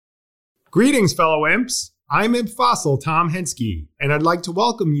Greetings, fellow imps. I'm Imp Fossil Tom Henske, and I'd like to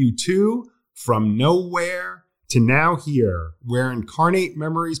welcome you to From Nowhere to Now Here, where incarnate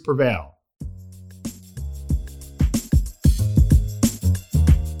memories prevail.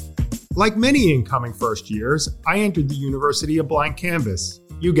 Like many incoming first years, I entered the university a blank canvas.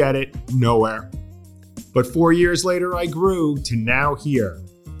 You get it, nowhere. But 4 years later, I grew to now here.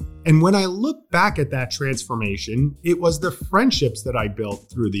 And when I look back at that transformation, it was the friendships that I built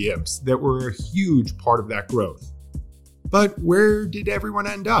through the imps that were a huge part of that growth. But where did everyone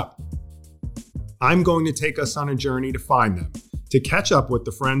end up? I'm going to take us on a journey to find them, to catch up with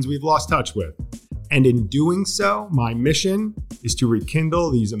the friends we've lost touch with. And in doing so, my mission is to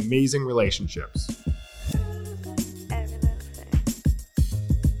rekindle these amazing relationships.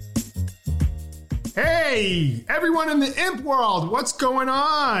 Hey, everyone in the imp world, what's going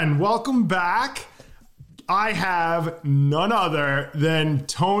on? Welcome back. I have none other than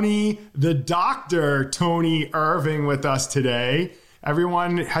Tony, the Dr. Tony Irving with us today.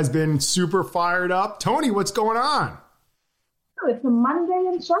 Everyone has been super fired up. Tony, what's going on? Oh, it's a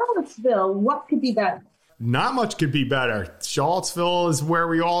Monday in Charlottesville. What could be better? Not much could be better. Charlottesville is where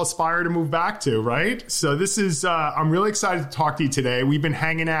we all aspire to move back to, right? So this is, I'm really excited to talk to you today. We've been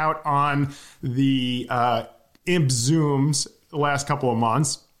hanging out on the Imp Zooms the last couple of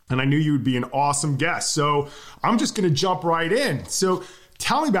months, and I knew you would be an awesome guest. So I'm just going to jump right in. So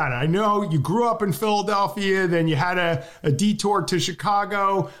tell me about it. I know you grew up in Philadelphia, then you had a detour to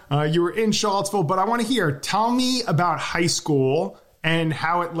Chicago. You were in Charlottesville, but I want to hear, tell me about high school and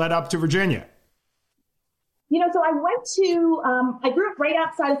how it led up to Virginia. So I grew up right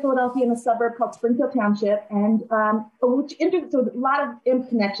outside of Philadelphia in a suburb called Springfield Township, and which ended, so a lot of imp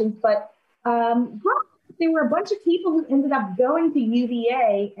connections, but there were a bunch of people who ended up going to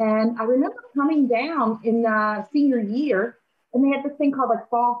UVA, and I remember coming down in senior year, and they had this thing called like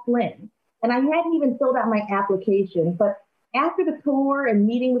Fall Fling, and I hadn't even filled out my application, but after the tour and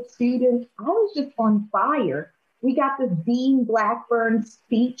meeting with students, I was just on fire. We got this Dean Blackburn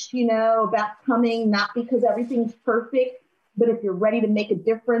speech, about coming, not because everything's perfect, but if you're ready to make a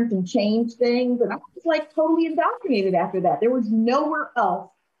difference and change things. And I was like totally indoctrinated after that. There was nowhere else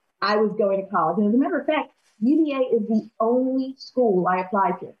I was going to college. And as a matter of fact, UVA is the only school I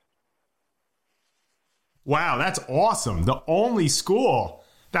applied to. Wow, that's awesome. The only school.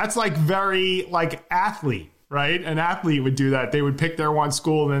 That's very athlete. Right? An athlete would do that. They would pick their one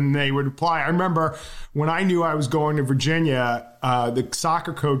school and then they would apply. I remember when I knew I was going to Virginia, the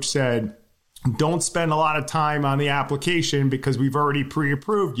soccer coach said, don't spend a lot of time on the application because we've already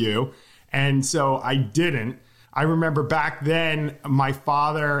pre-approved you. And so I didn't. I remember back then, my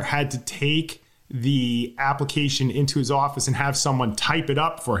father had to take the application into his office and have someone type it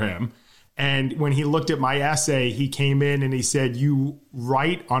up for him. And when he looked at my essay, he came in and he said, you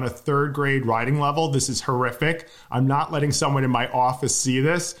write on a third grade writing level. This is horrific. I'm not letting someone in my office see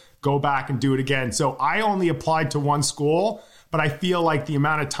this. Go back and do it again. So I only applied to one school, but I feel like the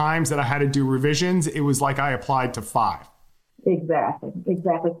amount of times that I had to do revisions, it was like I applied to 5. Exactly.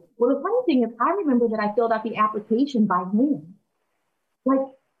 Well, the funny thing is, I remember that I filled out the application by hand.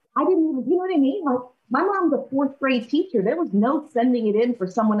 I didn't even, you know what I mean? My mom's a 4th grade teacher. There was no sending it in for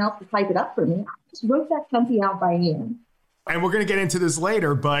someone else to type it up for me. I just wrote that something out by hand. And we're going to get into this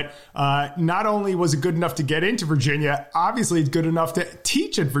later, but not only was it good enough to get into Virginia, obviously it's good enough to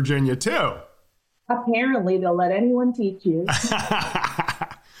teach at Virginia too. Apparently, they'll let anyone teach you.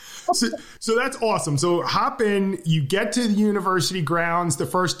 So that's awesome. So hop in, you get to the university grounds the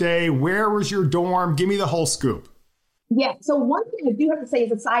first day. Where was your dorm? Give me the whole scoop. Yeah. So one thing I do have to say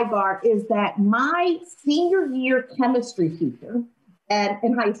as a sidebar is that my senior year chemistry teacher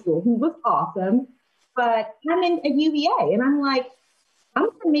in high school, who was awesome, but I'm at UVA and I'm like, I'm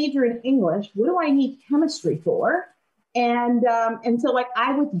going to major in English. What do I need chemistry for? And so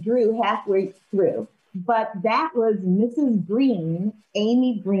I withdrew halfway through, but that was Mrs. Green,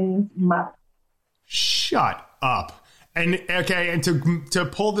 Amy Green's mother. Shut up. And okay, and to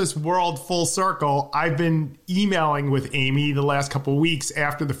pull this world full circle, I've been emailing with Amy the last couple of weeks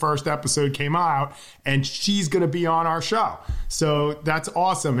after the first episode came out, and she's going to be on our show. So that's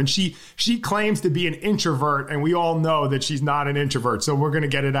awesome. And she claims to be an introvert, and we all know that she's not an introvert. So we're going to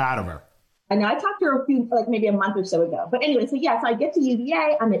get it out of her. I know. I talked to her maybe a month or so ago. But anyway, so yes, I get to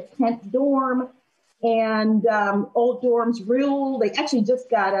UVA. I'm at 10th dorm, and old dorms rule. They actually just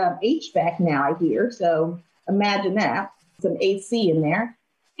got HVAC now, I hear. So imagine that, some AC in there.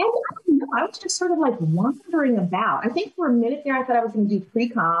 And I don't know, I was just sort of wandering about. I think for a minute there, I thought I was going to do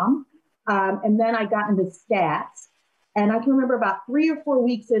pre-com. And then I got into stats. And I can remember about 3 or 4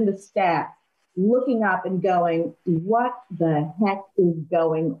 weeks into stats, looking up and going, what the heck is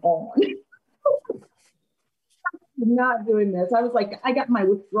going on? not doing this. I was like, I got my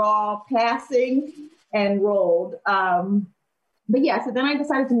withdrawal, passing, and rolled. But yeah, so then I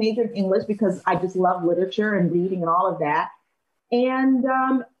decided to major in English because I just love literature and reading and all of that. And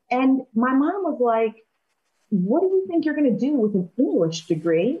my mom was like, what do you think you're going to do with an English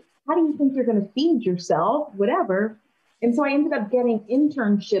degree? How do you think you're going to feed yourself? Whatever. And so I ended up getting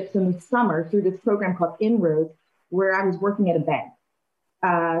internships in the summer through this program called Inroads, where I was working at a bank.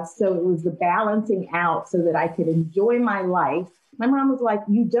 So it was the balancing out so that I could enjoy my life. My mom was like,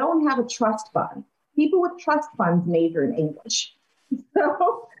 you don't have a trust fund. People with trust funds major in English.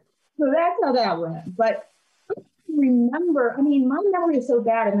 So that's how that went. But I remember, I mean, my memory is so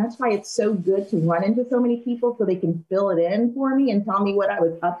bad, and that's why it's so good to run into so many people so they can fill it in for me and tell me what I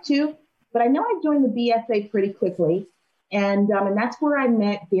was up to. But I know I joined the BSA pretty quickly. And that's where I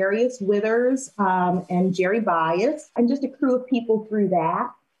met Darius Withers and Jerry Bias and just a crew of people through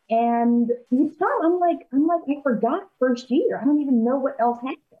that. And you tell, I'm like, I forgot first year. I don't even know what else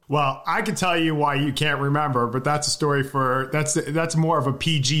happened. Well, I can tell you why you can't remember, but that's a story that's more of a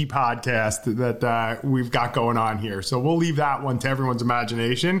PG podcast that we've got going on here. So we'll leave that one to everyone's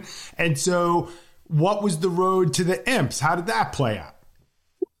imagination. And so what was the road to the Imps? How did that play out?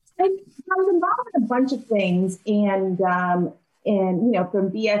 I was involved in a bunch of things, and from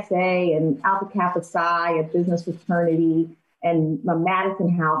BSA and Alpha Kappa Psi, a business fraternity, and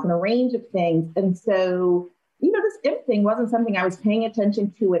Madison House, and a range of things. And so, this imp thing wasn't something I was paying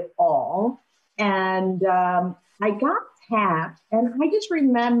attention to at all. And I got tapped, and I just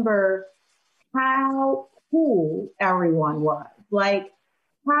remember how cool everyone was. Like,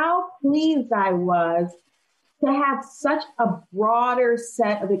 how pleased I was to have such a broader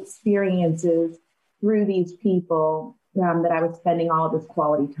set of experiences through these people that I was spending all of this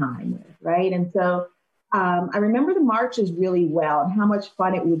quality time with, right? And so I remember the marches really well and how much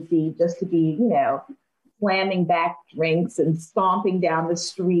fun it would be just to be, slamming back drinks and stomping down the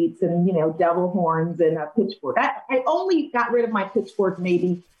streets and, devil horns and a pitchfork. I only got rid of my pitchfork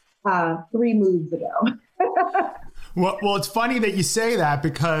maybe 3 moves ago. Well, it's funny that you say that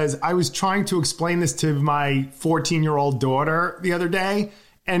because I was trying to explain this to my 14-year-old daughter the other day,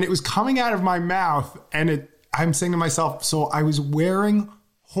 and it was coming out of my mouth, and I'm saying to myself, so I was wearing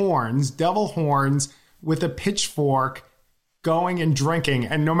horns, devil horns, with a pitchfork, going and drinking,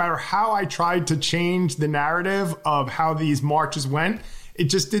 and no matter how I tried to change the narrative of how these marches went, it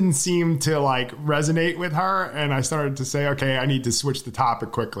just didn't seem to resonate with her. And I started to say, okay, I need to switch the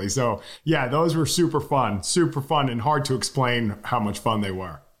topic quickly. So yeah, those were super fun and hard to explain how much fun they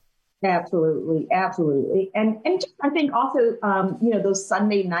were. Absolutely. And just, I think also, those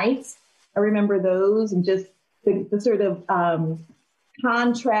Sunday nights, I remember those, and just the sort of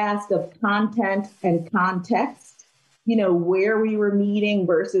contrast of content and context, where we were meeting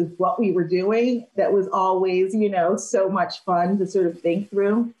versus what we were doing. That was always, so much fun to sort of think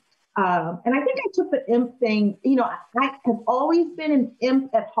through. And I think I took the imp thing, I have always been an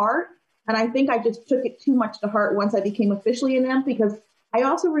imp at heart. And I think I just took it too much to heart once I became officially an imp, because I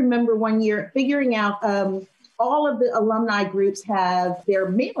also remember one year figuring out all of the alumni groups have their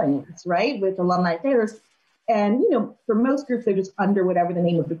mailing lists, right, with alumni affairs. And, for most groups, they're just under whatever the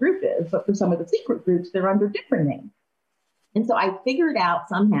name of the group is. But for some of the secret groups, they're under different names. And so I figured out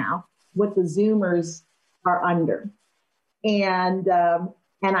somehow what the Zoomers are under. And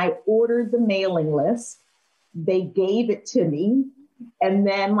I ordered the mailing list. They gave it to me. And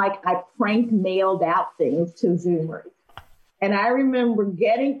then I prank mailed out things to Zoomers. And I remember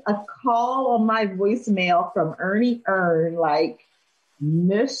getting a call on my voicemail from Ernie Earn,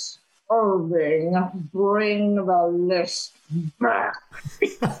 Miss Irving, bring the list back.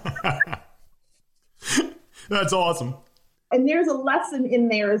 That's awesome. And there's a lesson in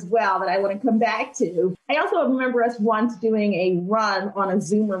there as well that I want to come back to. I also remember us once doing a run on a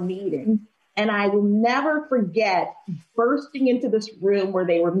Zoomer meeting, and I will never forget bursting into this room where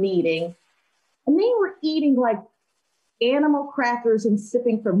they were meeting, and they were eating animal crackers and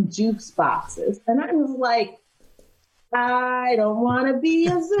sipping from juice boxes. And I was like, I don't want to be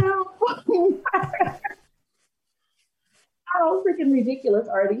a Zoom. How freaking ridiculous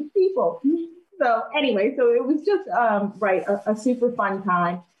are these people? So anyway, so it was just, a super fun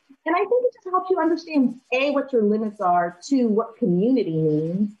time. And I think it just helps you understand, A, what your limits are, 2, what community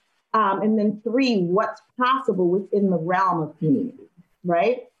means, and then 3, what's possible within the realm of community,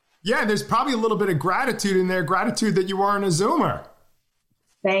 right? Yeah, there's probably a little bit of gratitude in there, gratitude that you weren't a Zoomer.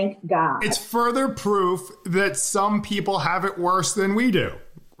 Thank God. It's further proof that some people have it worse than we do,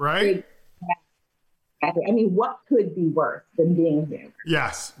 right? I mean, what could be worse than being a Zoomer?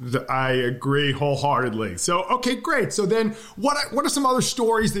 Yes, I agree wholeheartedly. So, okay, great. So then what are some other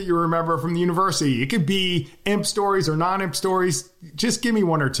stories that you remember from the university? It could be imp stories or non-imp stories. Just give me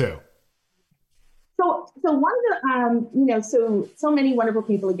one or two. So one of the, so many wonderful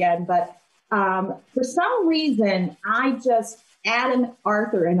people again, but for some reason, Adam,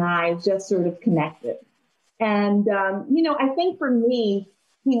 Arthur, and I just sort of connected. And, I think for me,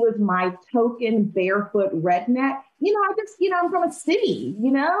 he was my token barefoot redneck. I'm from a city,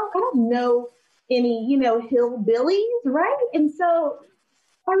 I don't know any, hillbillies, right? And so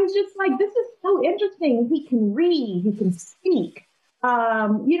I was just like, this is so interesting. He can read, he can speak,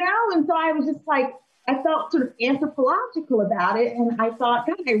 and so I was just like, I felt sort of anthropological about it. And I thought,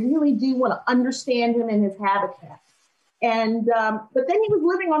 God, I really do want to understand him in his habitat. And, but then he was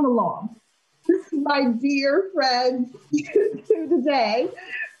living on the lawn. This is my dear friend to today,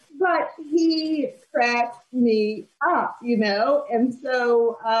 but he cracked me up, And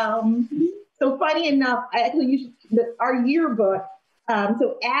so, so funny enough, our yearbook.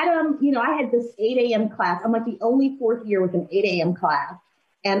 So Adam, I had this 8 a.m. class. I'm like the only fourth year with an 8 a.m. class.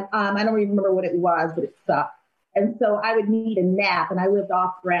 And I don't remember what it was, but it sucked. And so I would need a nap, and I lived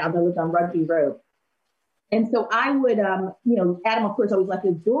off ground. I lived on Rugby Road. And so I would, Adam, of course, always left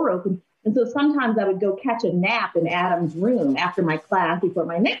his door open. And so sometimes I would go catch a nap in Adam's room after my class, before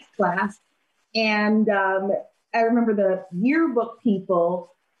my next class. And I remember the yearbook people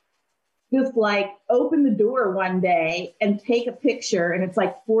just like open the door one day and take a picture, and it's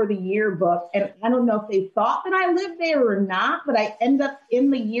like for the yearbook. And I don't know if they thought that I lived there or not, but I end up in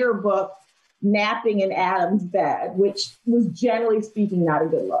the yearbook napping in Adam's bed, which was generally speaking not a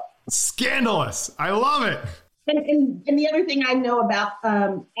good look. Scandalous. I love it. And the other thing I know about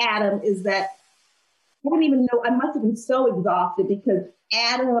Adam is that I don't even know, I must have been so exhausted because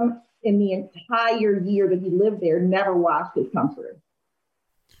Adam, in the entire year that he lived there, never washed his comforter.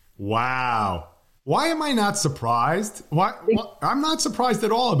 Wow. Why am I not surprised? I'm not surprised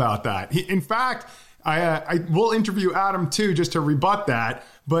at all about that. In fact, I will interview Adam too, just to rebut that.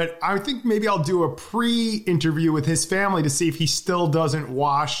 But I think maybe I'll do a pre-interview with his family to see if he still doesn't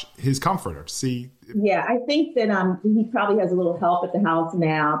wash his comforter. See? Yeah, I think that he probably has a little help at the house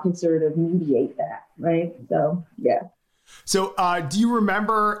now to sort of mediate that, right? So, yeah. So, do you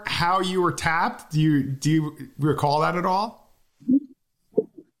remember how you were tapped? Do you recall that at all?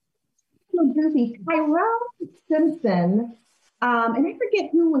 Goofy. Tyrone Simpson, and I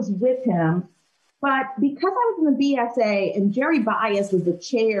forget who was with him, but because I was in the BSA and Jerry Bias was the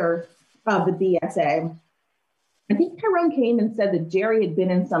chair of the BSA, I think Tyrone came and said that Jerry had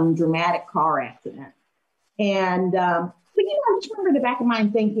been in some dramatic car accident. And, but I just remember in the back of my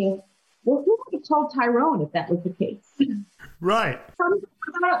mind thinking, well, who would have told Tyrone if that was the case? Right.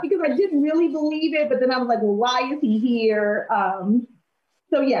 Because I didn't really believe it, but then I was like, well, why is he here?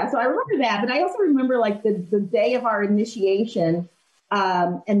 So I remember that, but I also remember like the day of our initiation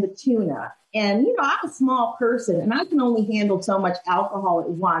and the tuna. And, I'm a small person and I can only handle so much alcohol at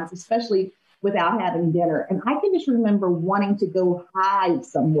once, especially without having dinner. And I can just remember wanting to go hide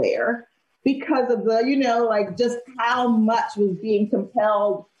somewhere because of the, just how much was being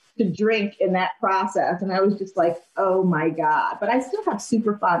compelled to drink in that process. And I was just like, oh my God. But I still have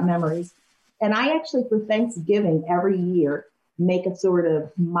super fond memories. And I actually, for Thanksgiving every year, make a sort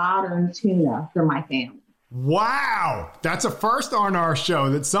of modern tuna for my family. Wow. That's a first on our show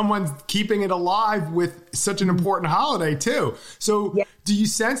that someone's keeping it alive with such an important holiday too. So Do you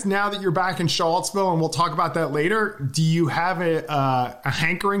sense now that you're back in Charlottesville, and we'll talk about that later, do you have a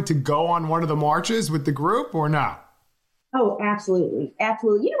hankering to go on one of the marches with the group or not? Oh, absolutely.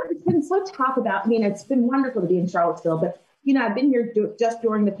 Absolutely. It's been so tough it's been wonderful to be in Charlottesville, but I've been here just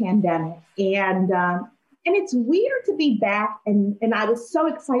during the pandemic, and it's weird to be back, and I was so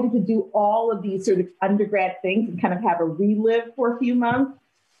excited to do all of these sort of undergrad things and kind of have a relive for a few months.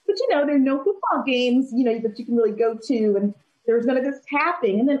 But, there are no football games, that you can really go to, and there's none of this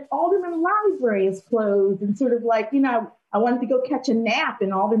tapping. And then Alderman Library is closed, and sort of like, I wanted to go catch a nap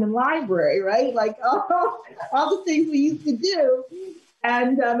in Alderman Library, right? Like all the things we used to do.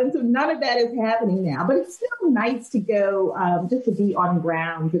 And so none of that is happening now. But it's still nice to go just to be on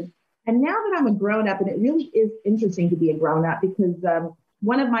ground. And now that I'm a grown-up, and it really is interesting to be a grown-up because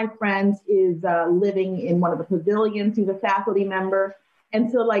one of my friends is living in one of the pavilions. He's a faculty member. And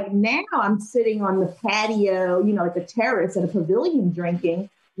so now I'm sitting on the patio, at the terrace at a pavilion drinking,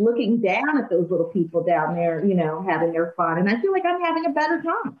 looking down at those little people down there, having their fun. And I feel like I'm having a better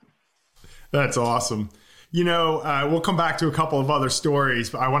time. That's awesome. We'll come back to a couple of other stories,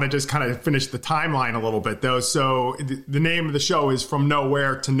 but I want to just kind of finish the timeline a little bit, though. So the name of the show is From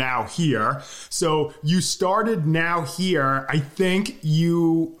Nowhere to Now Here. So you started Now Here. I think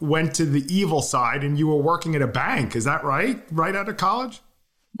you went to the evil side and you were working at a bank. Is that right? Right out of college?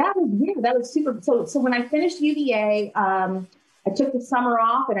 That was super. So when I finished UVA, I took the summer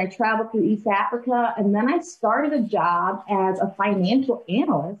off and I traveled through East Africa. And then I started a job as a financial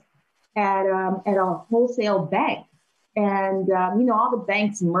analyst at a wholesale bank. And, all the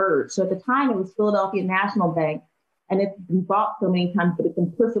banks merged. So at the time it was Philadelphia National Bank, and it's been bought so many times, but it's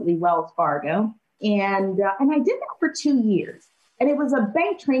implicitly Wells Fargo. And I did that for 2 years. And it was a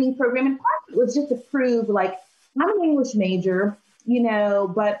bank training program. And part of it was just to prove, like, I'm an English major,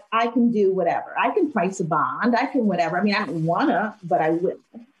 but I can do whatever. I can price a bond. I can whatever. I mean, I don't want to, but I will.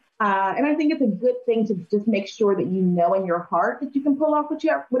 And I think it's a good thing to just make sure that you know in your heart that you can pull off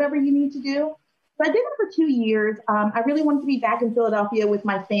whatever you need to do. So I did it for 2 years. I really wanted to be back in Philadelphia with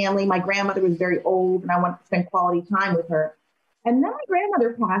my family. My grandmother was very old, and I wanted to spend quality time with her. And then my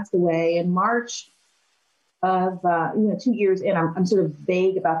grandmother passed away in March of, 2 years in. I'm sort of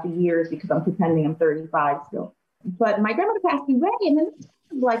vague about the years because I'm pretending I'm 35 still. But my grandmother passed away, and then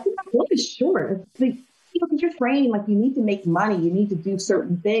like, life is short. Because you're trained, like, you need to make money, you need to do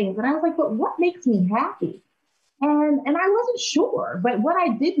certain things. And I was like, but what makes me happy? And I wasn't sure. But what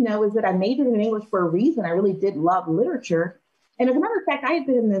I did know is that I majored in English for a reason. I really did love literature. And as a matter of fact, I had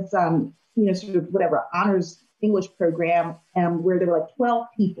been in this, sort of whatever, honors English program where there were like 12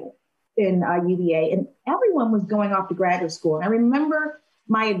 people in UVA, and everyone was going off to graduate school. And I remember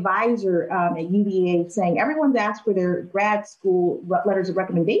my advisor at UVA saying, everyone's asked for their grad school letters of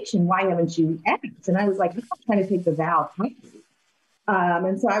recommendation. Why haven't you asked? And I was like, I'm trying to take the vow.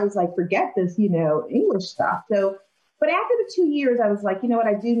 And so I was like, forget this, English stuff. So, but after the 2 years, I was like, you know what,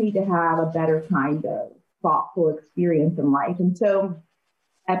 I do need to have a better kind of thoughtful experience in life. And so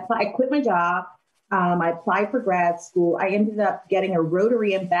I quit my job. I applied for grad school. I ended up getting a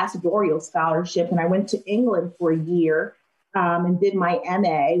Rotary Ambassadorial Scholarship, and I went to England for a year. And did my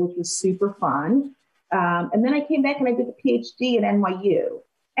MA, which was super fun. And then I came back and I did the PhD at NYU.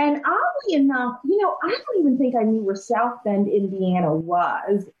 And oddly enough, I don't even think I knew where South Bend, Indiana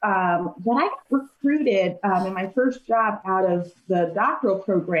was. But I got recruited in my first job out of the doctoral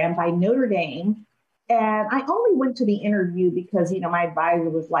program by Notre Dame. And I only went to the interview because, my advisor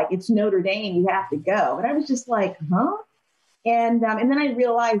was like, it's Notre Dame, you have to go. And I was just like, huh? And then I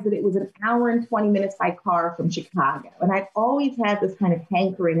realized that it was an hour and 20 minutes by car from Chicago. And I've always had this kind of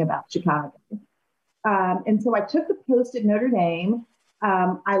hankering about Chicago. And so I took the post at Notre Dame.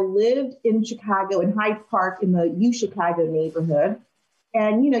 I lived in Chicago in Hyde Park in the UChicago neighborhood.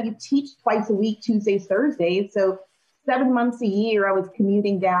 And, you teach twice a week, Tuesdays, Thursdays. So 7 months a year, I was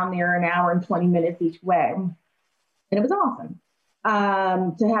commuting down there an hour and 20 minutes each way. And it was awesome.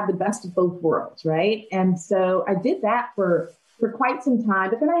 To have the best of both worlds, right? And so I did that for quite some time.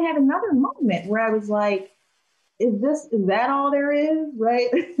 But then I had another moment where I was like, is that all there is, right?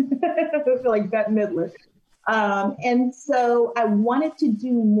 I feel like Bette Midler. And so I wanted to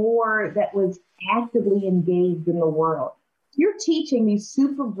do more that was actively engaged in the world. You're teaching these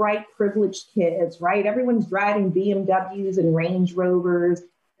super bright, privileged kids, right? Everyone's driving BMWs and Range Rovers.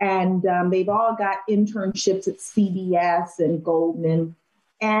 And they've all got internships at CBS and Goldman.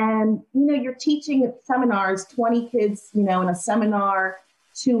 And, you're teaching at seminars, 20 kids, in a seminar,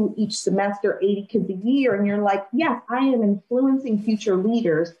 2 each semester, 80 kids a year. And you're like, yes, I am influencing future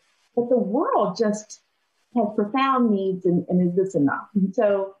leaders, but the world just has profound needs. And is this enough? And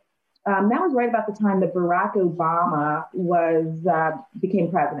so that was right about the time that Barack Obama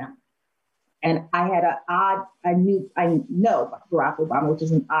became president. And I had I know about Barack Obama, which is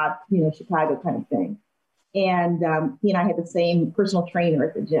an odd, Chicago kind of thing. And he and I had the same personal trainer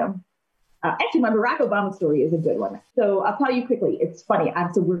at the gym. Actually, my Barack Obama story is a good one. So I'll tell you quickly. It's funny.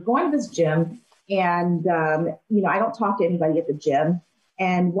 So we're going to this gym, and, I don't talk to anybody at the gym.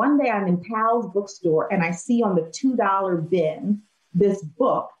 And one day I'm in Powell's bookstore, and I see on the $2 bin this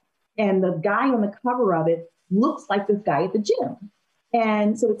book, and the guy on the cover of it looks like this guy at the gym.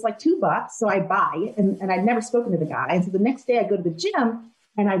 And so it's like $2. So I buy it, and I'd never spoken to the guy. And so the next day I go to the gym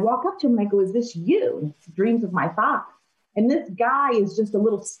and I walk up to him and I go, is this you? It's Dreams of My Father. And this guy is just a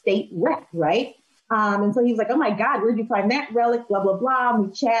little state rep, right? And so he was like, oh my God, where'd you find that relic? Blah, blah, blah. And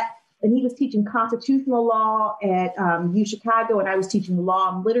we chat. And he was teaching constitutional law at UChicago, and I was teaching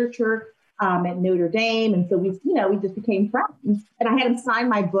law and literature at Notre Dame. And so we just became friends. And I had him sign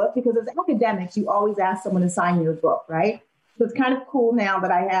my book because as academics, you always ask someone to sign your book, right? So it's kind of cool now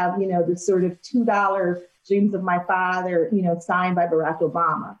that I have, this sort of $2 Dreams of My Father, signed by Barack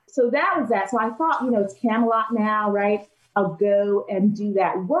Obama. So that was that. So I thought, it's Camelot now, right? I'll go and do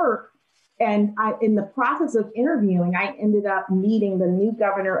that work. And in the process of interviewing, I ended up meeting the new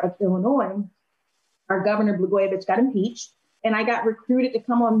governor of Illinois. Our governor, Blagojevich, got impeached, and I got recruited to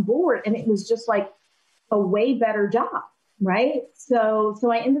come on board. And it was just like a way better job, right? So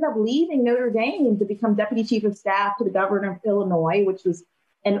I ended up leaving Notre Dame to become deputy chief of staff to the governor of Illinois, which was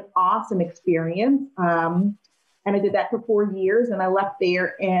an awesome experience. And I did that for 4 years, and I left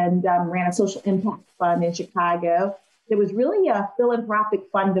there and ran a social impact fund in Chicago. It was really a philanthropic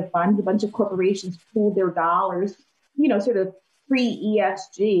fund of funds. A bunch of corporations pooled their dollars, sort of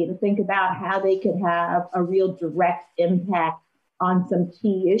pre-ESG, to think about how they could have a real direct impact on some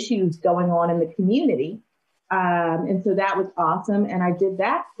key issues going on in the community. And so that was awesome. And I did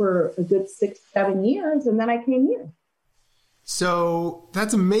that for a good 6-7 years. And then I came here. So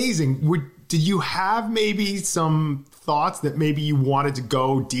that's amazing. Did you have maybe some thoughts that maybe you wanted to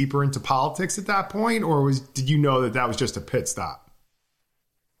go deeper into politics at that point? Or did you know that was just a pit stop?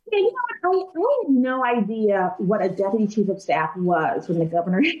 Yeah, I had no idea what a deputy chief of staff was when the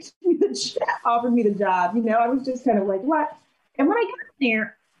governor offered me the job. I was just kind of like, what? And when I got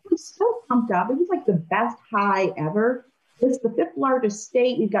there, I was so pumped up. It was like the best high ever. It's the 5th largest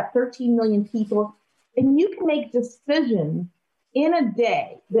state. We've got 13 million people. And you can make decisions in a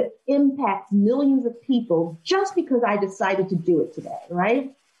day that impacts millions of people just because I decided to do it today,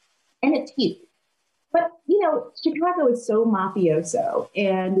 right? And it's huge. But, Chicago is so mafioso,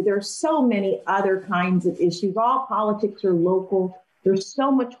 and there's so many other kinds of issues. All politics are local. There's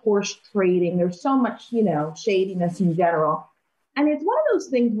so much horse trading. There's so much, shadiness in general. And it's one of those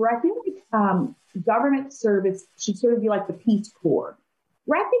things where I feel like government service should sort of be like the Peace Corps,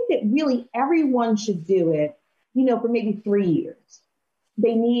 where I think that really everyone should do it, for maybe 3 years.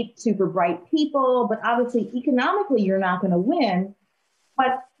 They need super bright people, but obviously economically you're not going to win. But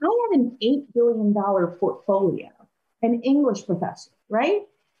I have an $8 billion portfolio, an English professor, right?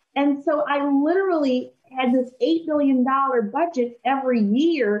 And so I literally had this $8 billion budget every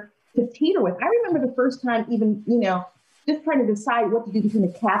year to teeter with. I remember the first time even, just trying to decide what to do between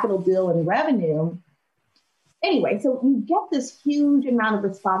the capital bill and revenue. Anyway, so you get this huge amount of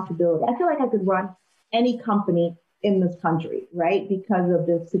responsibility. I feel like I could run any company in this country, right? Because of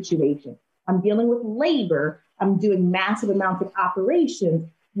this situation. I'm dealing with labor. I'm doing massive amounts of operations,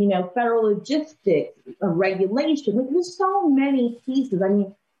 federal logistics, regulation. There's so many pieces. I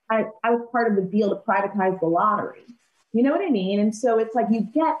mean, I was part of the deal to privatize the lottery. You know what I mean? And so it's like you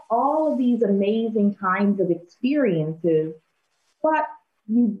get all of these amazing kinds of experiences, but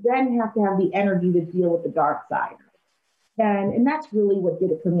you then have to have the energy to deal with the dark side. And that's really what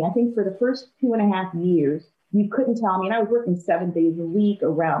did it for me. I think for the first 2.5 years, you couldn't tell me. And I was working 7 days a week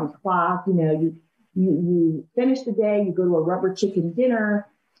around the clock. You finish the day, you go to a rubber chicken dinner.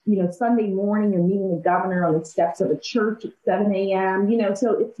 Sunday morning, you're meeting the governor on the steps of a church at 7 a.m.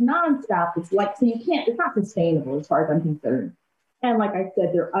 So it's nonstop. It's not sustainable as far as I'm concerned. And like I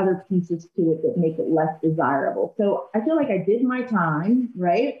said, there are other pieces to it that make it less desirable. So I feel like I did my time,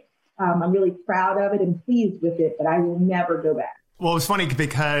 right? I'm really proud of it and pleased with it, but I will never go back. Well, it's funny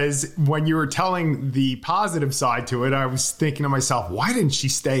because when you were telling the positive side to it, I was thinking to myself, why didn't she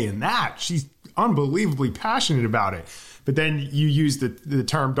stay in that? She's unbelievably passionate about it. But then you used the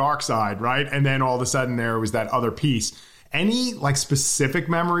term dark side, right? And then all of a sudden there was that other piece. Any specific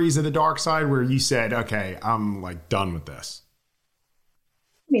memories of the dark side where you said, okay, I'm done with this?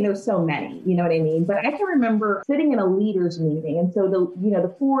 I mean, there's so many, you know what I mean? But I can remember sitting in a leaders meeting. And so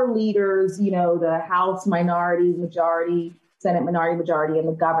the 4 leaders, the House minority, majority, Senate minority, majority, and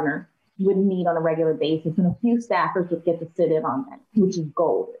the governor would meet on a regular basis. And a few staffers would get to sit in on that, which is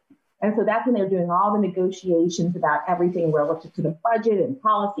golden. And so that's when they're doing all the negotiations about everything relative to the budget and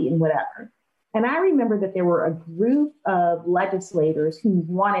policy and whatever. And I remember that there were a group of legislators who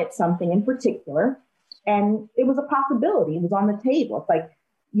wanted something in particular, and it was a possibility. It was on the table. It's like,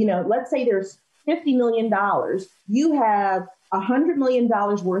 let's say there's $50 million. You have $100 million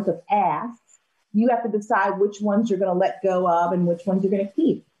worth of asks. You have to decide which ones you're going to let go of and which ones you're going to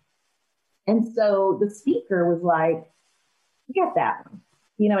keep. And so the speaker was like, forget that one.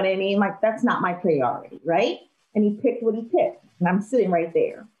 You know what I mean? That's not my priority, right? And he picked what he picked. And I'm sitting right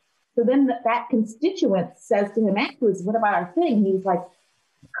there. So then that constituent says to him afterwards, what about our thing? He was like,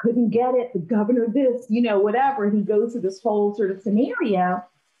 couldn't get it. The governor this, whatever. And he goes through this whole sort of scenario.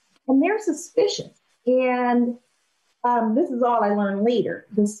 And they're suspicious. And this is all I learned later.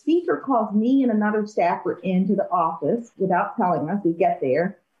 The speaker calls me and another staffer into the office without telling us. We get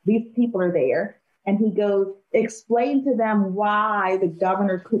there. These people are there. And he goes, explain to them why the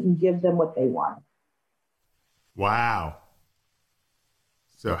governor couldn't give them what they wanted. Wow.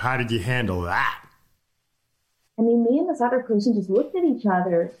 So how did you handle that? I mean, me and this other person just looked at each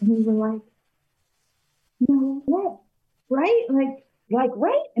other and we were like, no way, right?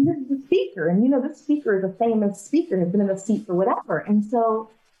 Right. And this is the speaker. And, this speaker is a famous speaker, has been in the seat for whatever. And so,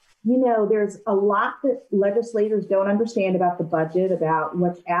 there's a lot that legislators don't understand about the budget, about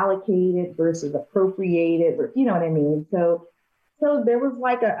what's allocated versus appropriated, or, you know what I mean? So there was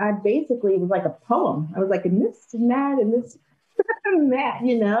it was like a poem. I was like, and this and that, and this and that,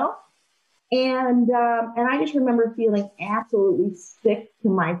 And I just remember feeling absolutely sick to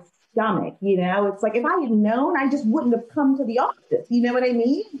my stomach. It's like if I had known, I just wouldn't have come to the office. You know what I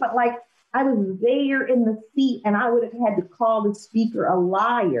mean? But I was there in the seat, and I would have had to call the speaker a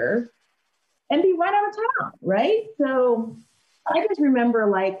liar and be right out of town, right? So I just remember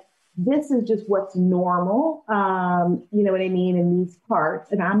this is just what's normal. You know what I mean, in these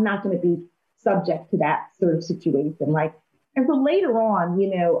parts, and I'm not going to be subject to that sort of situation. And so later on,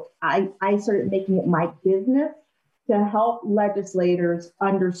 I started making it my business to help legislators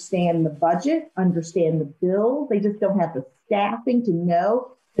understand the budget, understand the bill. They just don't have the staffing to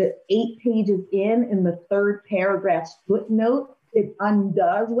know that 8 pages in the third paragraph's footnote, it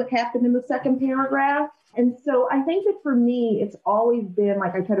undoes what happened in the second paragraph. And so I think that for me, it's always been I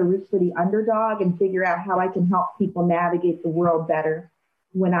try to root for the underdog and figure out how I can help people navigate the world better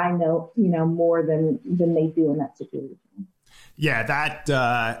when I know, more than they do in that situation. Yeah,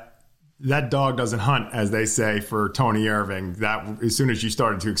 that dog doesn't hunt, as they say, for Tony Irving. That as soon as you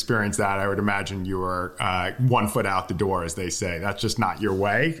started to experience that, I would imagine you were 1 foot out the door, as they say. That's just not your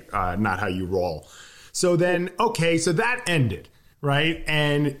way, not how you roll. So then, okay, so that ended, right?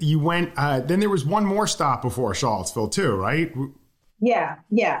 And you went, then there was one more stop before Charlottesville too, right?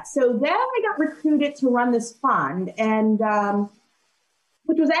 Yeah. So then I got recruited to run this fund, and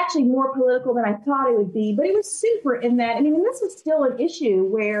which was actually more political than I thought it would be, but it was super in that. I mean, and this was still an issue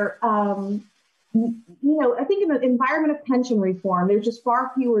where, I think in the environment of pension reform, there's just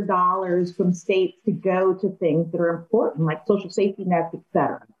far fewer dollars from states to go to things that are important, like social safety nets, et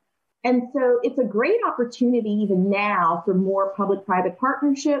cetera. And so it's a great opportunity even now for more public-private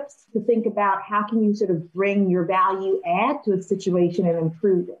partnerships to think about how can you sort of bring your value add to a situation and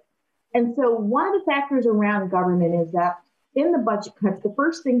improve it. And so one of the factors around government is that in the budget cuts, the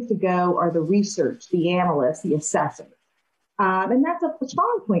first things to go are the research, the analysts, the assessors. And that's a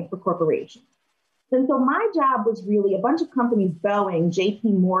strong point for corporations. And so my job was really a bunch of companies, Boeing,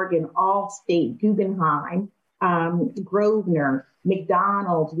 JP Morgan, Allstate, Guggenheim, Grosvenor,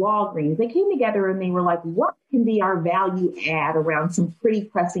 McDonald's, Walgreens. They came together and they were like, what can be our value add around some pretty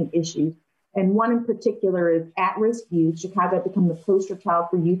pressing issues? And one in particular is at-risk youth. Chicago had become the poster child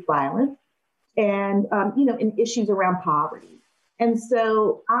for youth violence. And, in issues around poverty. And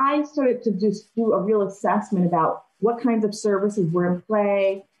so I started to just do a real assessment about what kinds of services were in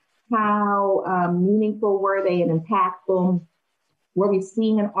play, how meaningful were they and impactful, were we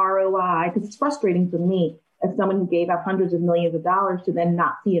seeing an ROI? Because it's frustrating for me as someone who gave out hundreds of millions of dollars to then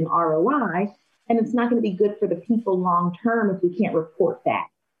not see an ROI. And it's not going to be good for the people long term if we can't report that.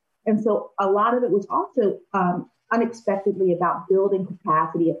 And so a lot of it was also unexpectedly about building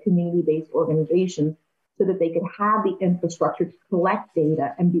capacity of community-based organizations so that they could have the infrastructure to collect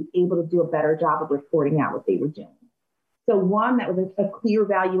data and be able to do a better job of reporting out what they were doing. So one, that was a clear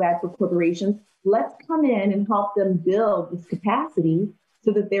value add for corporations. Let's come in and help them build this capacity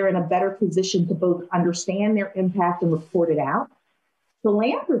so that they're in a better position to both understand their impact and report it out.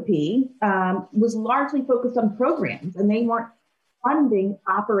 Philanthropy was largely focused on programs, and they weren't funding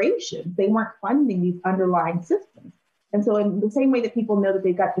operations. They weren't funding these underlying systems. And so in the same way that people know that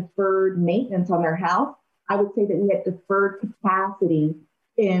they've got deferred maintenance on their house, I would say that we had deferred capacity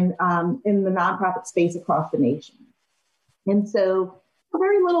in the nonprofit space across the nation. And so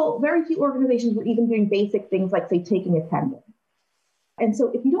very few organizations were even doing basic things like, say, taking attendance. And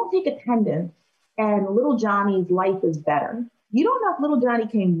so if you don't take attendance and little Johnny's life is better, you don't know if little Johnny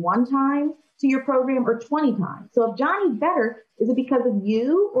came one time to your program or 20 times. So if Johnny's better, is it because of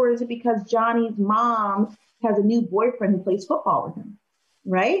you, or is it because Johnny's mom has a new boyfriend who plays football with him,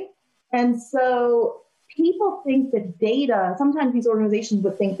 right? And so people think that data, sometimes these organizations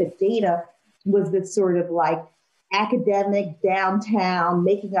would think that data was this sort of like academic downtown,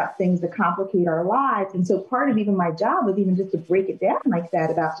 making up things to complicate our lives. And so part of even my job was even just to break it down like that,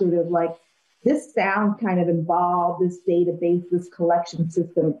 about sort of like, this sounds kind of involved, this database, this collection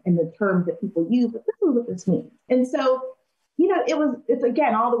system in the terms that people use, but this is what this means. And so, it's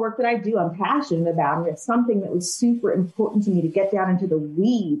again, all the work that I do, I'm passionate about, and it's something that was super important to me to get down into the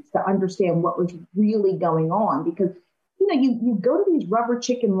weeds to understand what was really going on, because you go to these rubber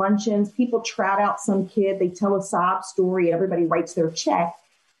chicken luncheons, people trot out some kid, they tell a sob story, and everybody writes their check.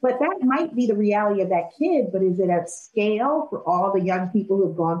 But that might be the reality of that kid, but is it at scale for all the young people who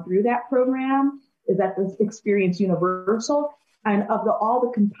have gone through that program? Is that this experience universal? And of all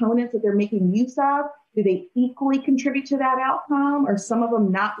the components that they're making use of, do they equally contribute to that outcome? Or some of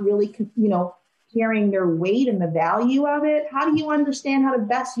them not really, carrying their weight and the value of it? How do you understand how to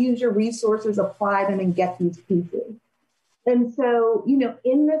best use your resources, apply them, and get these pieces? And so,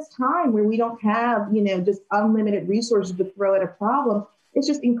 in this time where we don't have, just unlimited resources to throw at a problem, it's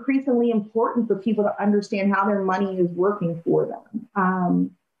just increasingly important for people to understand how their money is working for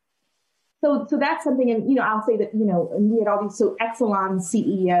them. So that's something, and, I'll say that, and we had all these, so Exelon's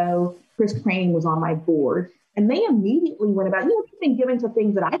CEO, Chris Crane, was on my board, and they immediately went about, they've been given to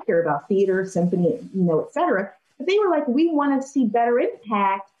things that I care about, theater, symphony, et cetera. But they were like, we want to see better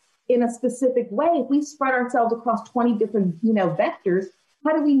impact in a specific way. If we spread ourselves across 20 different, vectors,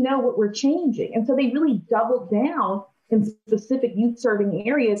 how do we know what we're changing? And so they really doubled down in specific youth-serving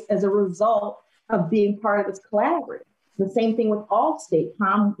areas as a result of being part of this collaborative. The same thing with Allstate.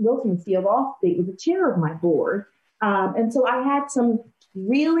 Tom Wilson, CEO of Allstate, was the chair of my board. And so I had some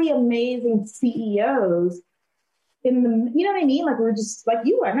really amazing CEOs in the, you know what I mean? Like we're just like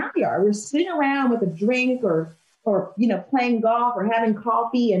you and I are. We're sitting around with a drink or playing golf or having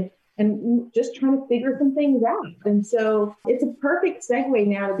coffee and just trying to figure some things out. And so it's a perfect segue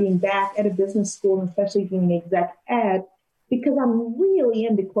now to being back at a business school, and especially doing exec ed, because I'm really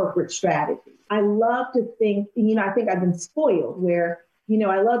into corporate strategy. I love to think, I think I've been spoiled where,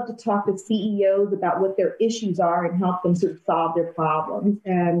 I love to talk to CEOs about what their issues are and help them sort of solve their problems.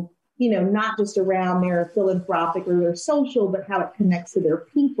 And, not just around their philanthropic or their social, but how it connects to their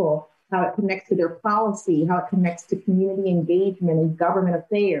people, how it connects to their policy, how it connects to community engagement and government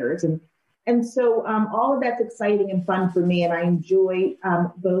affairs. And so all of that's exciting and fun for me. And I enjoy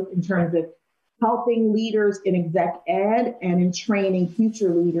both in terms of helping leaders in exec ed and in training future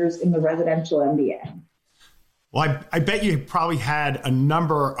leaders in the residential MBA. Well, I bet you probably had a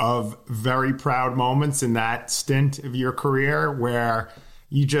number of very proud moments in that stint of your career where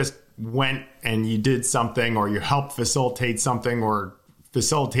you just went and you did something, or you helped facilitate something, or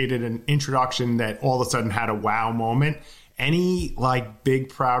facilitated an introduction that all of a sudden had a wow moment. Any big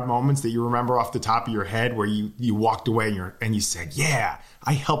proud moments that you remember off the top of your head where you walked away and you said, yeah,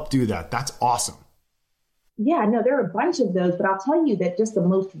 I helped do that. That's awesome. Yeah, no, there are a bunch of those, but I'll tell you that just the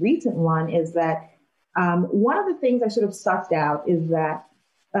most recent one is that one of the things I sort of sussed out is that,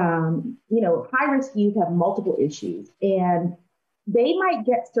 high-risk youth have multiple issues, and they might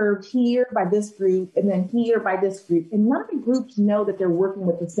get served here by this group and then here by this group. And none of the groups know that they're working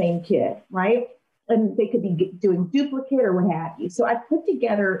with the same kid, right? And they could be doing duplicate or what have you. So I put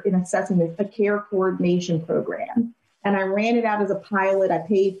together, in assessing a care coordination program, and I ran it out as a pilot. I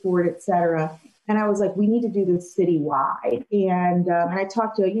paid for it, et cetera. And I was like, we need to do this citywide. And I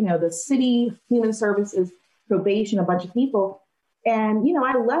talked to, the city, human services, probation, a bunch of people. And,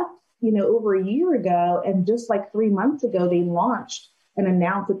 I left, over a year ago. And just 3 months ago, they launched and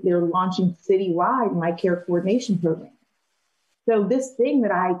announced that they're launching citywide my care coordination program. So this thing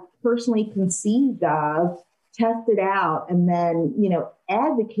that I personally conceived of, tested out, and then,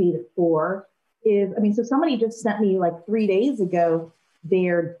 advocated for is, so somebody just sent me 3 days ago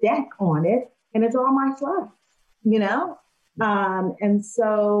their deck on it, and it's all my slides, and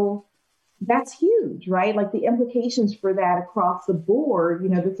so that's huge, right? The implications for that across the board,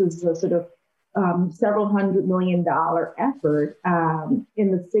 this is a sort of several $100 million effort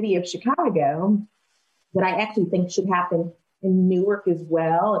in the city of Chicago that I actually think should happen in Newark as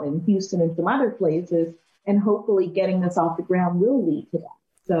well, and in Houston and some other places. And hopefully getting this off the ground will lead to that.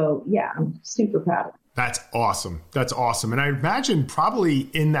 So yeah, I'm super proud of it. That's awesome. That's awesome. And I imagine probably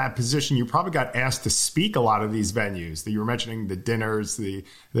in that position, you probably got asked to speak a lot of these venues that you were mentioning, the dinners, the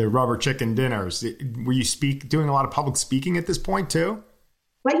rubber chicken dinners. Were you doing a lot of public speaking at this point too?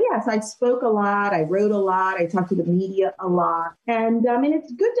 But yes, I spoke a lot. I wrote a lot. I talked to the media a lot. And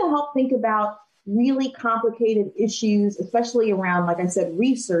it's good to help think about really complicated issues, especially around, like I said,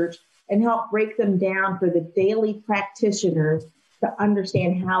 research, and help break them down for the daily practitioners to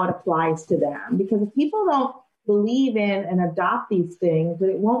understand how it applies to them. Because if people don't believe in and adopt these things, then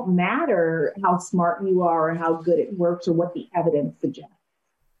it won't matter how smart you are or how good it works or what the evidence suggests.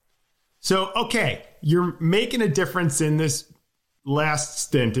 So, okay, you're making a difference in this last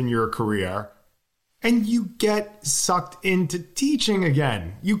stint in your career, and you get sucked into teaching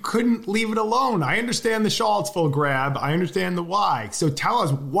again. You couldn't leave it alone. I understand the Charlottesville grab. I understand the why. So tell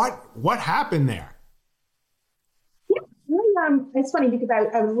us what happened there. it's funny because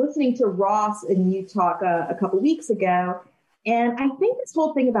I was listening to Ross and you talk a couple weeks ago, and I think this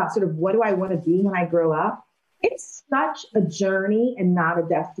whole thing about sort of what do I want to be when I grow up, it's such a journey and not a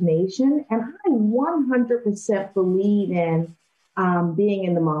destination. And I 100% believe in being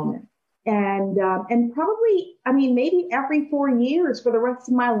in the moment. And probably, I mean, maybe every 4 years for the rest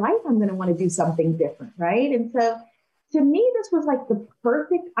of my life, I'm going to want to do something different, right? And so to me, this was like the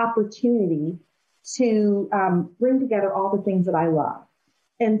perfect opportunity to bring together all the things that I love.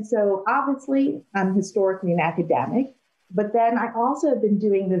 And so obviously, I'm historically an academic, but then I also have been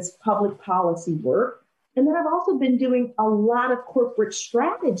doing this public policy work. And then I've also been doing a lot of corporate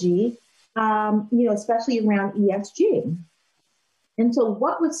strategy, especially around ESG. And so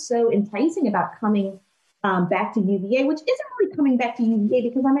what was so enticing about coming back to UVA, which isn't really coming back to UVA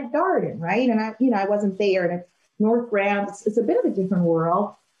because I'm at Darden, right? And I wasn't there, and it's North Grounds. It's a bit of a different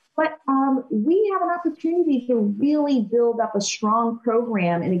world. But we have an opportunity to really build up a strong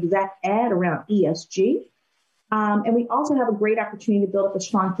program in exec ed around ESG. And we also have a great opportunity to build up a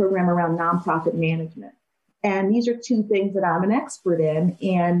strong program around nonprofit management. And these are two things that I'm an expert in.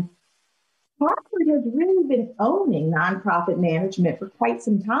 And Harvard has really been owning nonprofit management for quite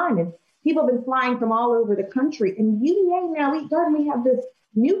some time. And people have been flying from all over the country. And UVA now, we have this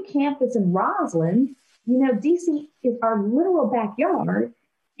new campus in Roslyn. DC is our literal backyard.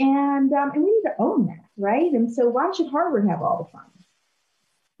 And we need to own that, right? And so why should Harvard have all the fun?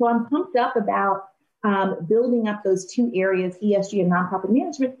 So I'm pumped up about building up those two areas, ESG and nonprofit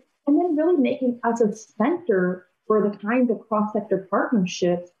management, and then really making us a center for the kinds of cross-sector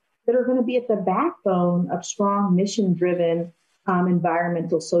partnerships that are going to be at the backbone of strong mission-driven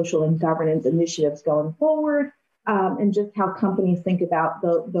environmental, social, and governance initiatives going forward, and just how companies think about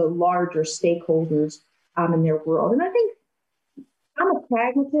the larger stakeholders in their world. And I think I'm a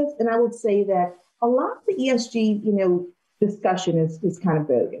pragmatist, and I would say that a lot of the ESG, discussion is kind of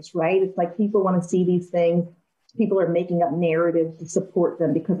bogus, right? It's like people want to see these things. People are making up narratives to support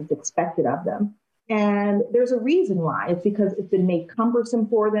them because it's expected of them. And there's a reason why. It's because it's been made cumbersome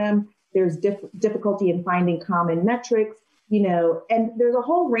for them. There's difficulty in finding common metrics, and there's a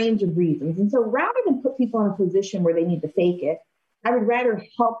whole range of reasons. And so rather than put people in a position where they need to fake it, I would rather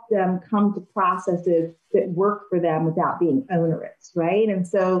help them come to processes that work for them without being onerous, right? And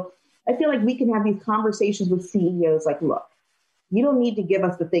so I feel like we can have these conversations with CEOs like, look, you don't need to give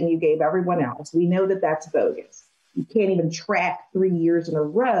us the thing you gave everyone else. We know that that's bogus. You can't even track 3 years in a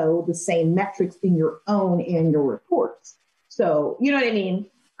row the same metrics in your own annual reports. So, you know what I mean?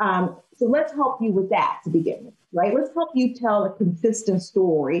 So let's help you with that to begin with, right? Let's help you tell a consistent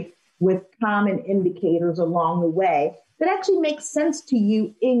story with common indicators along the way that actually makes sense to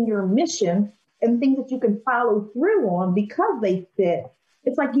you in your mission and things that you can follow through on because they fit.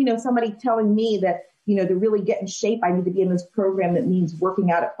 It's like, somebody telling me that, to really get in shape, I need to be in this program that means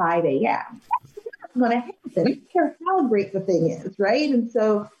working out at 5 a.m. That's not going to happen. I don't care how great the thing is, right? And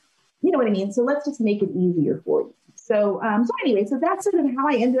so, you know what I mean? So let's just make it easier for you. So anyway, so that's sort of how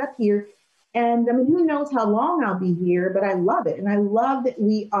I ended up here. And I mean, who knows how long I'll be here, but I love it. And I love that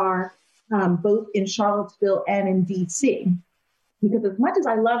we are both in Charlottesville and in DC, because as much as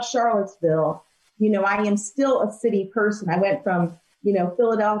I love Charlottesville, I am still a city person. I went from,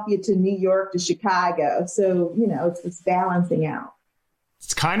 Philadelphia to New York to Chicago. So, it's this balancing out.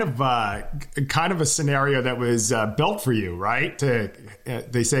 It's kind of a scenario that was built for you, right?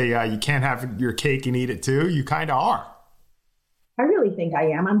 They say you can't have your cake and eat it too. You kind of are. I really think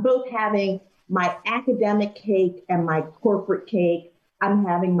I am. I'm both having my academic cake and my corporate cake. I'm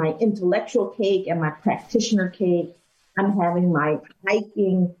having my intellectual cake and my practitioner cake. I'm having my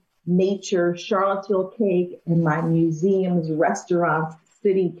hiking, nature, Charlottesville cake and my museums, restaurants,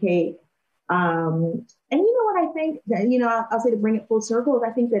 city cake. And you know what I think, that, I'll say to bring it full circle, is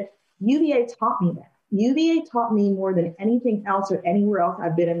I think that UVA taught me that. UVA taught me more than anything else or anywhere else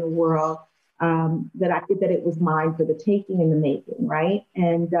I've been in the world, that it was mine for the taking and the making, right?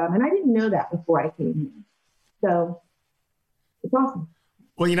 And I didn't know that before I came here. So it's awesome.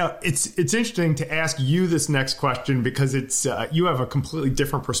 Well, it's interesting to ask you this next question because it's you have a completely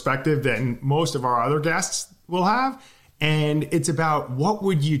different perspective than most of our other guests will have. And it's about what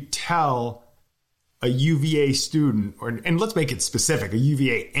would you tell a UVA student, and let's make it specific, a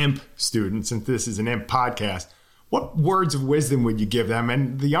UVA IMP student, since this is an IMP podcast. What words of wisdom would you give them?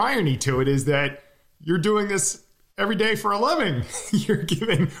 And the irony to it is that you're doing this every day for a living. You're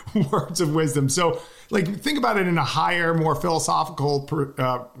giving words of wisdom. So, think about it in a higher, more philosophical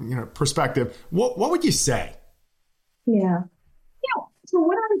perspective. What would you say? Yeah. So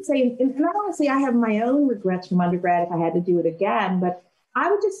what I would say, and I want to say I have my own regrets from undergrad if I had to do it again, but I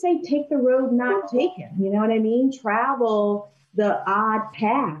would just say take the road not taken. You know what I mean? Travel the odd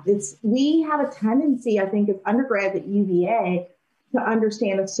path. We have a tendency, I think, as undergrads at UVA to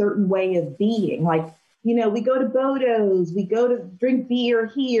understand a certain way of being. Like, you know, we go to Bodo's, we go to drink beer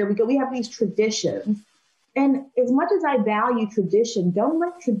here, we have these traditions. And as much as I value tradition, don't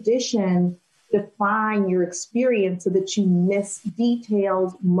let tradition define your experience so that you miss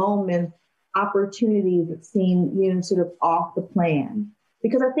details, moments, opportunities that seem, you know, sort of off the plan.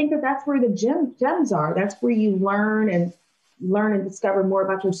 Because I think that's where the gems are. That's where you learn and discover more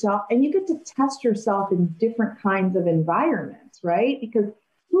about yourself. And you get to test yourself in different kinds of environments, right? Because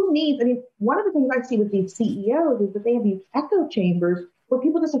one of the things I see with these CEOs is that they have these echo chambers where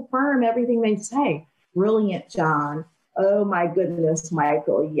people just affirm everything they say. Brilliant, John. Oh my goodness,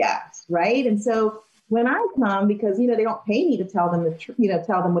 Michael. Yes. Right. And so when I come, because, you know, they don't pay me to tell them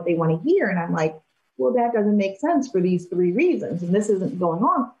tell them what they want to hear. And I'm like, well, that doesn't make sense for these 3 reasons. And this isn't going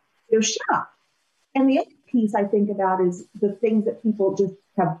on. They're shocked. And the other piece I think about is the things that people just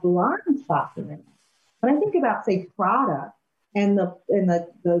have blind spots in. When I think about, say, product and the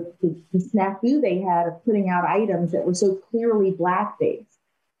snafu they had of putting out items that were so clearly Black-based.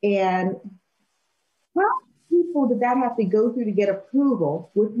 And how many people did that have to go through to get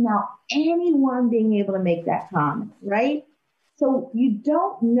approval without anyone being able to make that comment, right? So you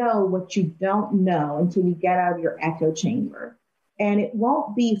don't know what you don't know until you get out of your echo chamber. And it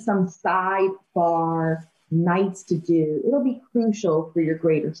won't be some sidebar, nice to do. It'll be crucial for your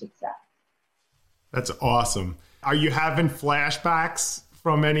greater success. That's awesome. Are you having flashbacks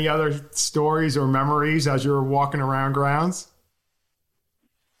from any other stories or memories as you're walking around grounds?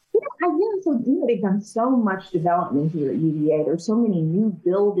 So they've done so much development here at UVA. There's so many new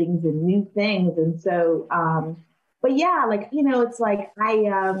buildings and new things. And so, but yeah, like, you know, it's like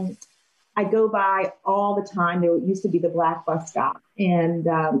I go by all the time. There used to be the Black bus stop. And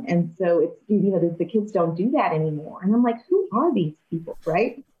so it's, you know, the kids don't do that anymore. And I'm like, who are these people,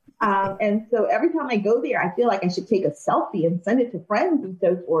 right? And so every time I go there, I feel like I should take a selfie and send it to friends and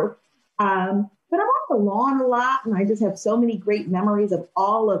so forth. But I'm on the lawn a lot, and I just have so many great memories of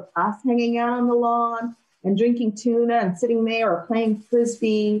all of us hanging out on the lawn and drinking tuna and sitting there or playing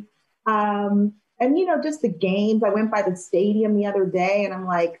Frisbee. And, you know, just the games. I went by the stadium the other day, and I'm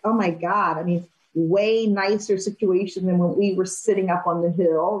like, oh, my God. I mean, way nicer situation than when we were sitting up on the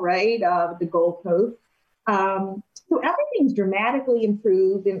hill, right, with the goalpost. So everything's dramatically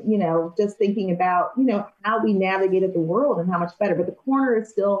improved, and, you know, just thinking about, you know, how we navigated the world and how much better. But the corner is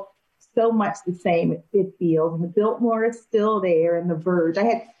still so much the same, it feels. And the Biltmore is still there, and the Verge. I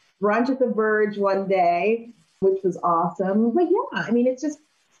had brunch at the Verge one day, which was awesome. But yeah, I mean, it's just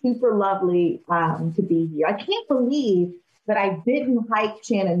super lovely to be here. I can't believe that I didn't hike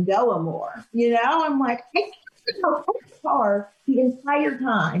Shenandoah more. You know, I'm like, I can't car the entire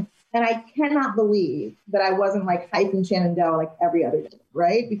time. And I cannot believe that I wasn't like hiking Shenandoah like every other day,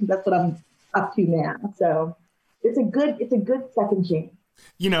 right? Because that's what I'm up to now. So it's a good second chance.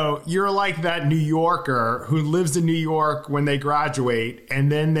 You know, you're like that New Yorker who lives in New York when they graduate,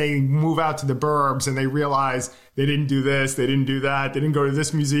 and then they move out to the burbs and they realize they didn't do this, they didn't do that, they didn't go to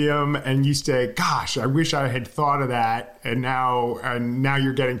this museum, and you say, gosh, I wish I had thought of that. And now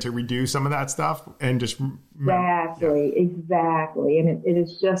you're getting to redo some of that stuff and just Exactly. And it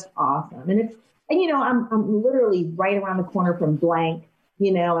is just awesome. And you know, I'm literally right around the corner from Blank,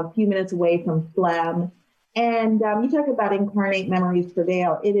 you know, a few minutes away from Phlegm. And you talk about incarnate memories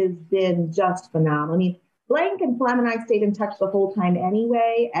prevail. It has been just phenomenal. I mean, Blank and Phlegm and I stayed in touch the whole time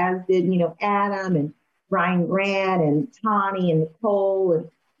anyway, as did, you know, Adam and Brian Grant and Tawny and Nicole and,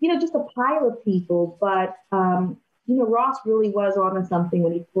 you know, just a pile of people. But, you know, Ross really was onto something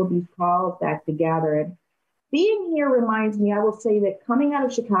when he pulled these calls back together. And being here reminds me, I will say that coming out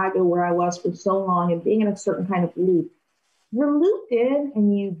of Chicago, where I was for so long, and being in a certain kind of loop, you're looped in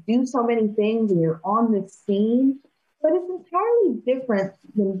and you do so many things and you're on this scene, but it's entirely different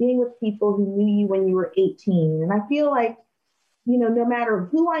than being with people who knew you when you were 18. And I feel like, you know, no matter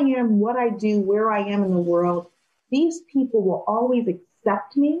who I am, what I do, where I am in the world, these people will always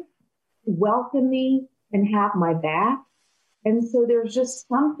accept me, welcome me, and have my back. And so there's just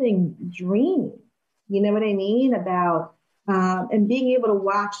something dreamy, you know what I mean, about, and being able to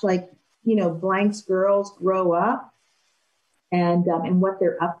watch, like, you know, Blank's girls grow up. And what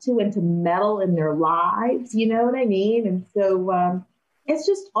they're up to, and to meddle in their lives, you know what I mean? And so it's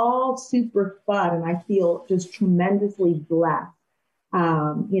just all super fun. And I feel just tremendously blessed,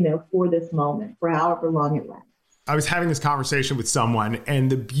 you know, for this moment, for however long it lasts. I was having this conversation with someone,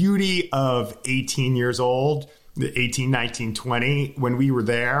 and the beauty of 18 years old, the 18, 19, 20, when we were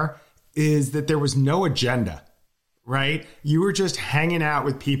there, is that there was no agenda. right? You were just hanging out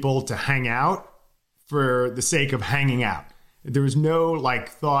with people to hang out for the sake of hanging out. There was no like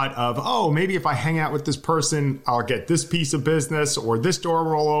thought of, oh, maybe if I hang out with this person, I'll get this piece of business or this door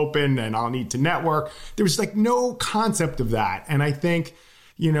will open and I'll need to network. There was like no concept of that. And I think,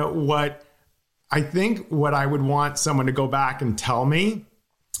 what I would want someone to go back and tell me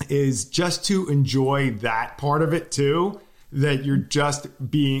is just to enjoy that part of it too, that you're just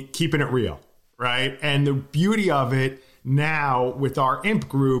keeping it real, right? And the beauty of it now with our imp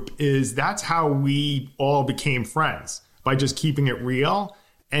group is that's how we all became friends, by just keeping it real.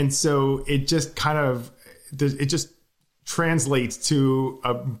 And so it just translates to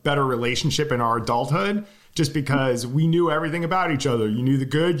a better relationship in our adulthood, just because we knew everything about each other. You knew the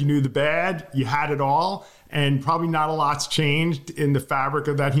good, you knew the bad, you had it all. And probably not a lot's changed in the fabric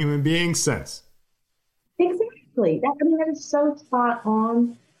of that human being since. Exactly. That is so spot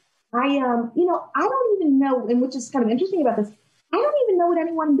on. I don't even know, and which is kind of interesting about this, I don't even know what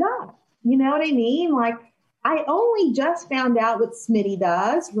anyone does. You know what I mean? Like, I only just found out what Smitty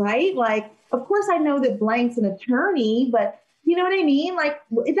does, right? Like, of course, I know that Blank's an attorney, but you know what I mean? Like,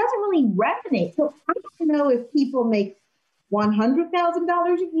 it doesn't really resonate. So I don't know if people make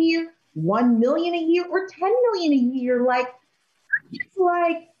 $100,000 a year, $1 million a year, or $10 million a year. Like, I'm just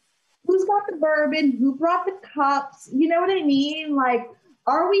like, who's got the bourbon? Who brought the cups? You know what I mean? Like,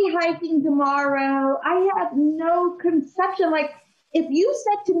 are we hiking tomorrow? I have no conception. Like, if you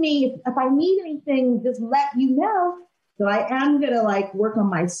said to me, if I need anything, just let you know that I am going to like work on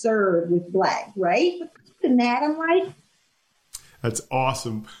my serve with Blank, right? But other than that, I'm like, that's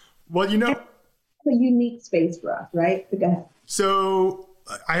awesome. Well, it's a unique space for us, right? So go ahead. So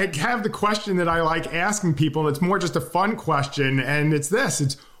I have the question that I like asking people, and it's more just a fun question. And it's this,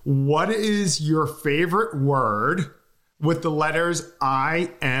 it's what is your favorite word with the letters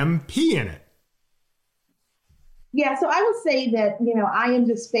IMP in it? Yeah, so I would say that, I am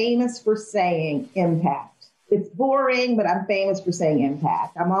just famous for saying impact. It's boring, but I'm famous for saying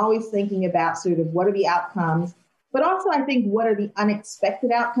impact. I'm always thinking about sort of what are the outcomes, but also I think what are the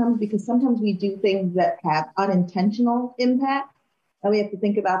unexpected outcomes, because sometimes we do things that have unintentional impact, and we have to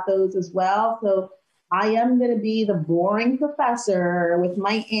think about those as well. So I am going to be the boring professor with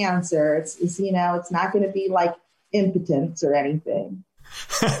my answer. It's not going to be like impotence or anything.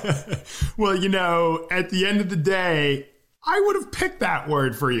 Well, at the end of the day, I would have picked that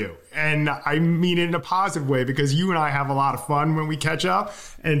word for you. And I mean it in a positive way, because you and I have a lot of fun when we catch up.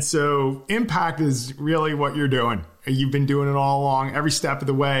 And so impact is really what you're doing. You've been doing it all along, every step of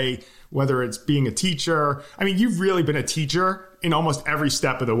the way, whether it's being a teacher. I mean, you've really been a teacher in almost every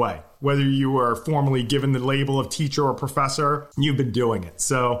step of the way. Whether you were formally given the label of teacher or professor, you've been doing it.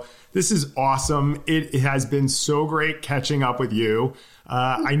 So this is awesome. It has been so great catching up with you.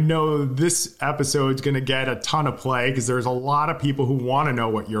 I know this episode is going to get a ton of play because there's a lot of people who want to know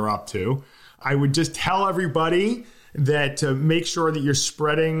what you're up to. I would just tell everybody that to make sure that you're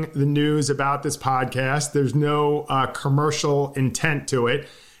spreading the news about this podcast. There's no commercial intent to it.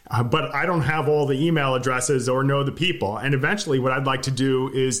 But I don't have all the email addresses or know the people. And eventually what I'd like to do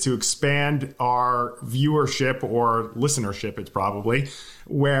is to expand our viewership or listenership, it's probably,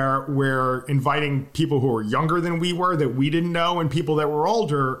 where we're inviting people who are younger than we were that we didn't know, and people that were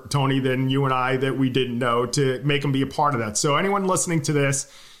older, Tony, than you and I that we didn't know, to make them be a part of that. So anyone listening to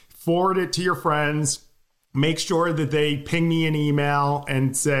this, forward it to your friends. Make sure that they ping me an email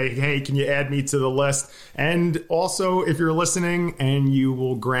and say, hey, can you add me to the list? And also, if you're listening and you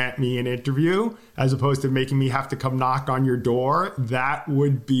will grant me an interview, as opposed to making me have to come knock on your door, that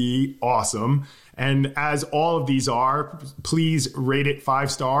would be awesome. And as all of these are, please rate it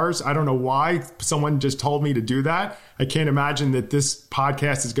 5 stars. I don't know why someone just told me to do that. I can't imagine that this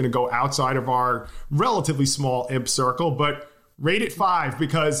podcast is going to go outside of our relatively small imp circle, but rate it 5,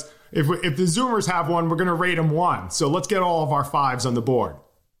 because if the Zoomers have one, we're going to rate them 1. So let's get all of our 5s on the board.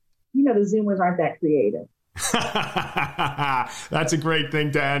 The Zoomers aren't that creative. That's a great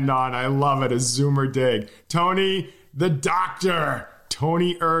thing to end on. I love it. A Zoomer dig. Tony, the doctor,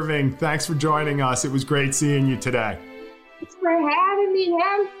 Tony Irving, thanks for joining us. It was great seeing you today. Thanks for having me,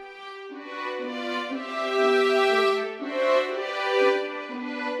 man.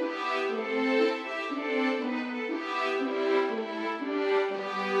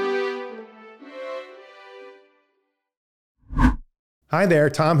 Hi there,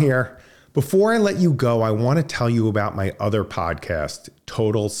 Tom here. Before I let you go, I want to tell you about my other podcast,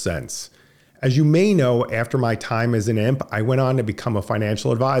 Total Sense. As you may know, after my time as an imp, I went on to become a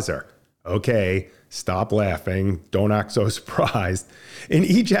financial advisor. Okay, stop laughing. Don't act so surprised. In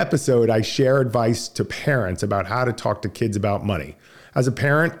each episode, I share advice to parents about how to talk to kids about money. As a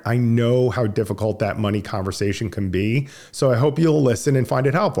parent, I know how difficult that money conversation can be, so I hope you'll listen and find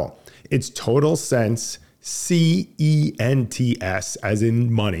it helpful. It's Total Sense, CENTS, as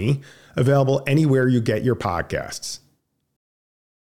in money, available anywhere you get your podcasts.